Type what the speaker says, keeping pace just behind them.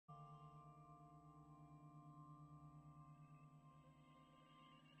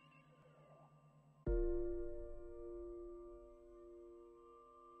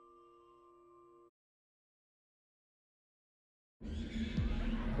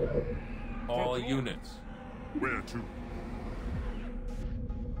All units. Where to?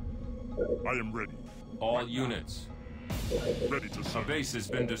 I am ready. All units. Ready to A serve. base has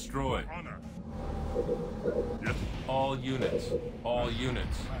been destroyed. Honor. Yes. All units. All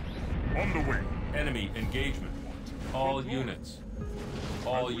units. On the way. Enemy engagement. All units.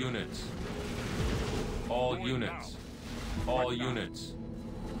 All units. All units. All units.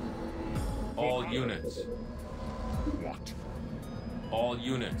 All units. What? All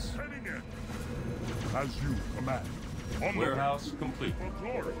units. Heading in. As you command. On the way. Warehouse complete. For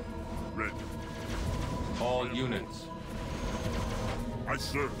glory. Ready. All units. I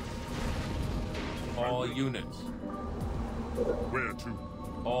serve. All units. Where to?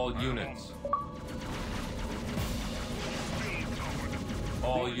 All units.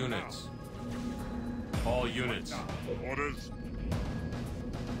 All units. All units. Orders.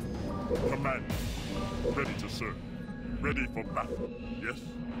 Command. Ready to serve. Ready for battle. Yes.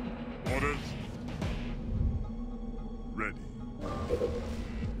 Orders. Ready.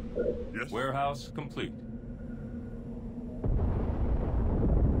 Yes. Warehouse complete.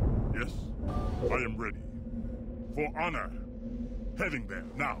 Yes. I am ready. For honor. Heading there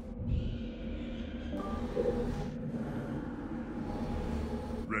now.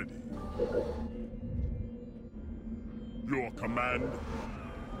 Ready. Your command.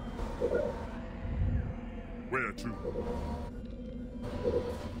 Where to?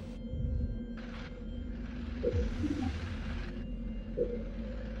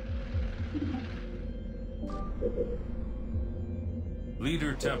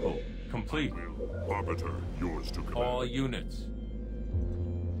 Leader Temple complete. Arbiter, yours to command. All units.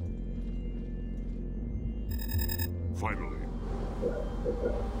 Finally.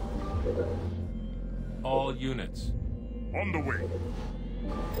 All units. On the way.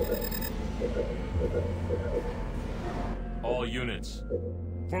 All units.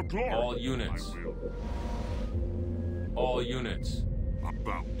 For glory. All units. I will. All units.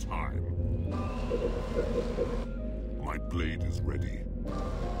 About time. My blade is ready.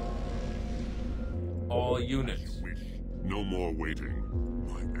 All units. Wish. No more waiting.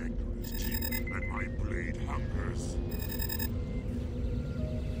 My anger is deep, and my blade hungers.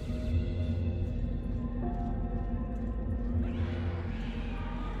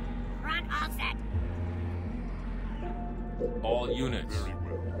 Front all set. All units. Very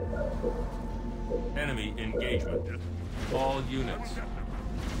well. Enemy engagement. Yes. All units.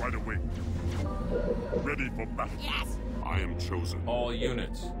 Right away. Ready for battle. Yes. I am chosen. All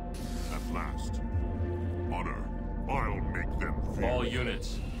units. At last. Honor. I'll make them feel. All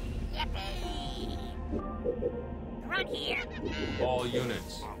units. Yippee! Front here. All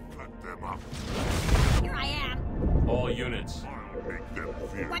units. I'll cut them up. Here I am. All units. I'll make them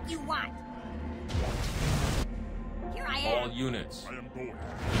feel. What you want? Here I All am. units. I am going.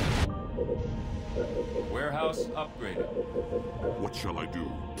 Warehouse upgraded. What shall I do?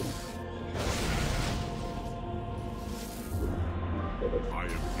 I am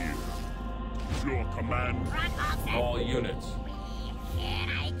here. Your command. Front all set. All units. Here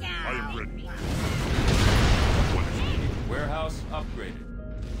I go. I am ready. What is it? Warehouse upgraded.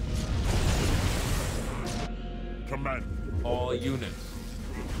 Command. All units.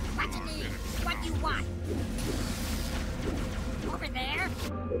 What you need? What you want? Over there?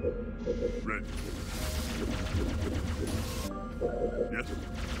 Ready. Yes.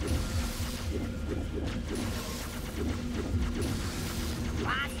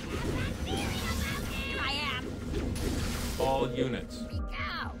 What? Here I am. All units. We go.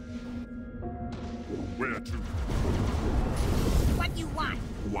 Where to? What you want?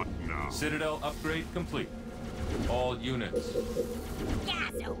 What now? Citadel upgrade complete. All units.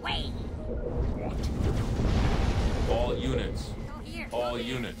 Gas away. What? All units. Go here. All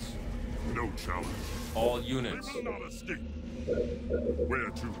units. No challenge. All units. They will not escape. Where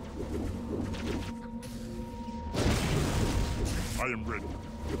to? I am ready.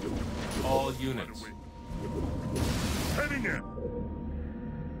 All units. Right away. Heading in.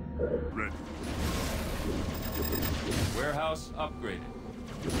 Ready. Warehouse upgraded.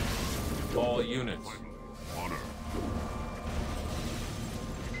 All units. Honor.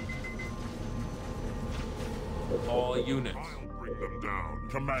 All units. I'll bring them down.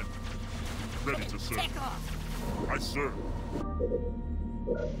 Command. Ready to serve. Take off. I serve.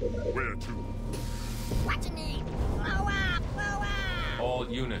 Where to? What you need? Blow up. Blow up. All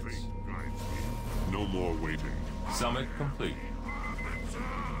units. Fate guides me. No more waiting. Summit complete.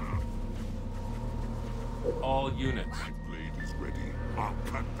 All units. My blade is ready. I'll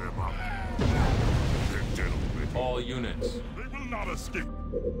cut them up. dead already. All units. They will not escape.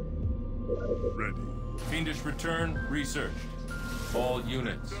 Ready. Fiendish return researched. All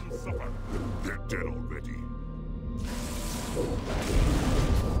units. Them suffer. They're dead already.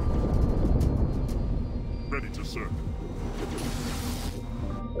 Ready to serve.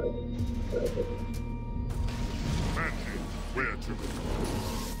 Mansion, where to?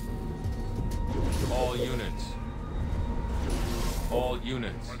 All units. All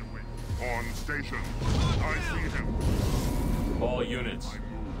units. Right away. On station. I see him. All units.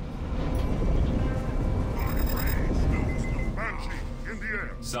 Banshee, in the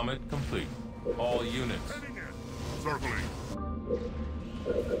air. Summit complete. All units. Heading in. Circling.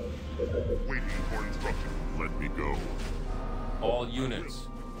 Waiting for instruction. Let me go. All units.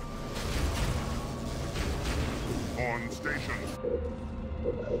 On station.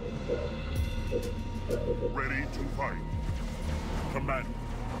 Ready to fight. Command.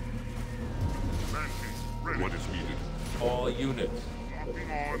 Banshee, ready. What is needed? All units.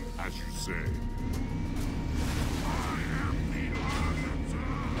 Locking on, as you say.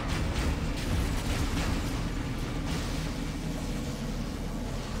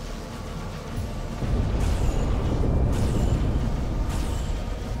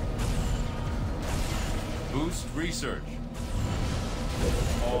 Boost research.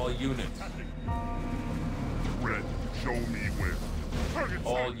 All units. Red, show me where. Target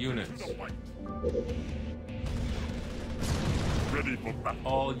All sight. units. To the fight. Ready for battle.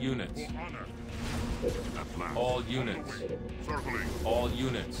 All units. For honor. At last. All units. Circling. All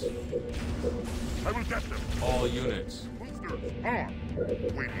units. I will get them. All units. Boosters, on.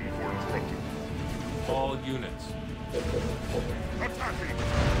 Waiting for instruction. All units. Attacking.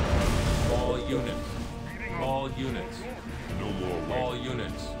 All units. Beating up. All units. No more waiting. All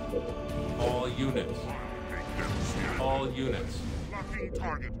units. All units. Make them see it. All units. Locking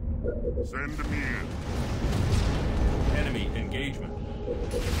target. Send me in. Enemy engagement.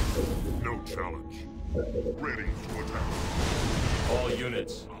 No challenge. Ready to attack. All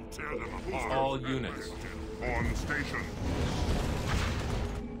units. I'll tear them apart. All units. On station.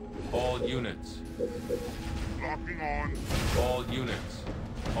 All units. Locking on. All units.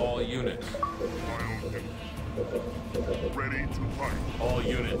 All units. I'll do. Ready to fight. All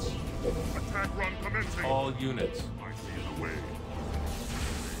units. Attack run commencing. All units. I see the way.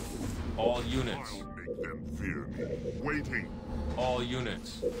 All units. I'll make them fear me. Waiting. All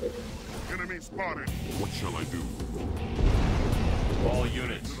units. Enemy spotted. What shall I do? All To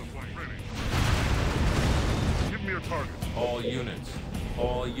units. the fight. Ready. Give me a target. All units.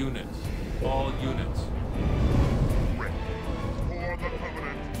 All units. All units. Ready. For the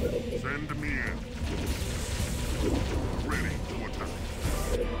Covenant. Send me in. Ready to attack.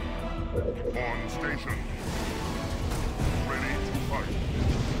 On station. Ready to fight.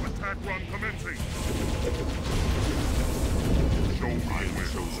 Attack run commencing. Show me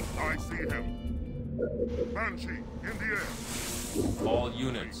where. I see him. Banshee, in the air. All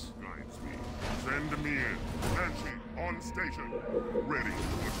units. Guides me. Send me in. Banshee, on station. Ready to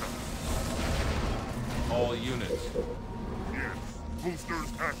attack. All units. Yes.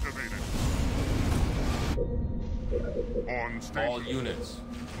 Boosters activated. On station. All units.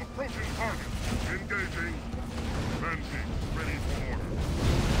 Approaching target. Engaging. Banshee, ready for order.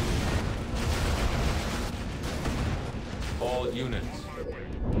 All units. On my way.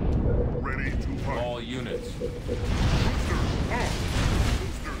 Ready to fight. All units. Boosters on.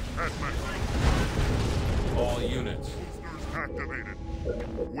 Boosters at maximum. All units. Boosters activated.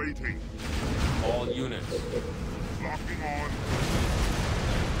 Waiting. All units. Locking on.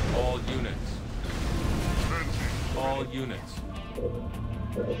 All units. Banshee. All units.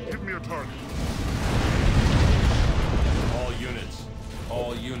 Give me a target. All units.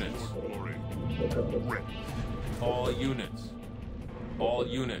 All units. Glory. Ready. All units. All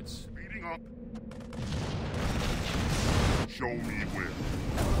units. Speeding up. Show me where.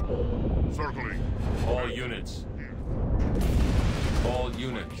 Circling. All units. Here. All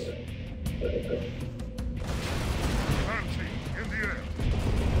units. Banshee in the air.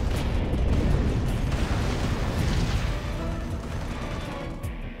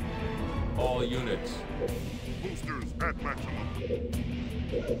 All units. Boosters at maximum.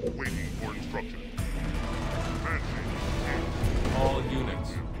 Waiting for instruction. Banshee. All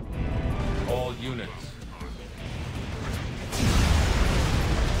units. All units.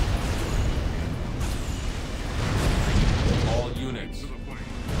 All units. To the fight.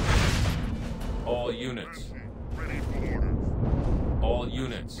 All units. Banshee, ready for orders. All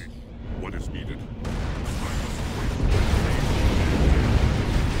units. What is needed?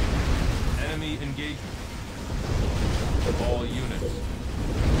 Enemy engagement. All units.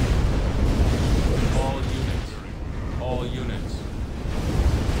 All units.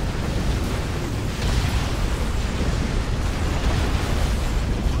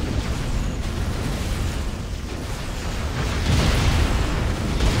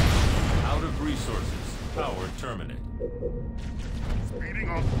 Speeding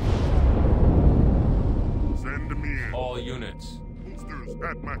up. Send me in. All units. Boosters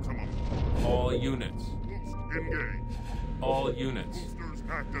at maximum. All units. Boost engaged. All units. Boosters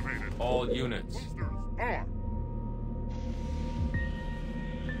activated. All units. Boosters on.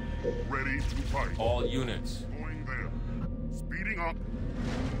 Ready to fight. All units. Going there. Speeding up.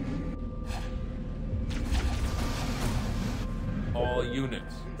 All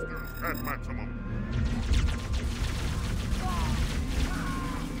units. Boosters at maximum.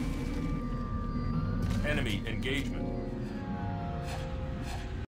 Enemy engagement.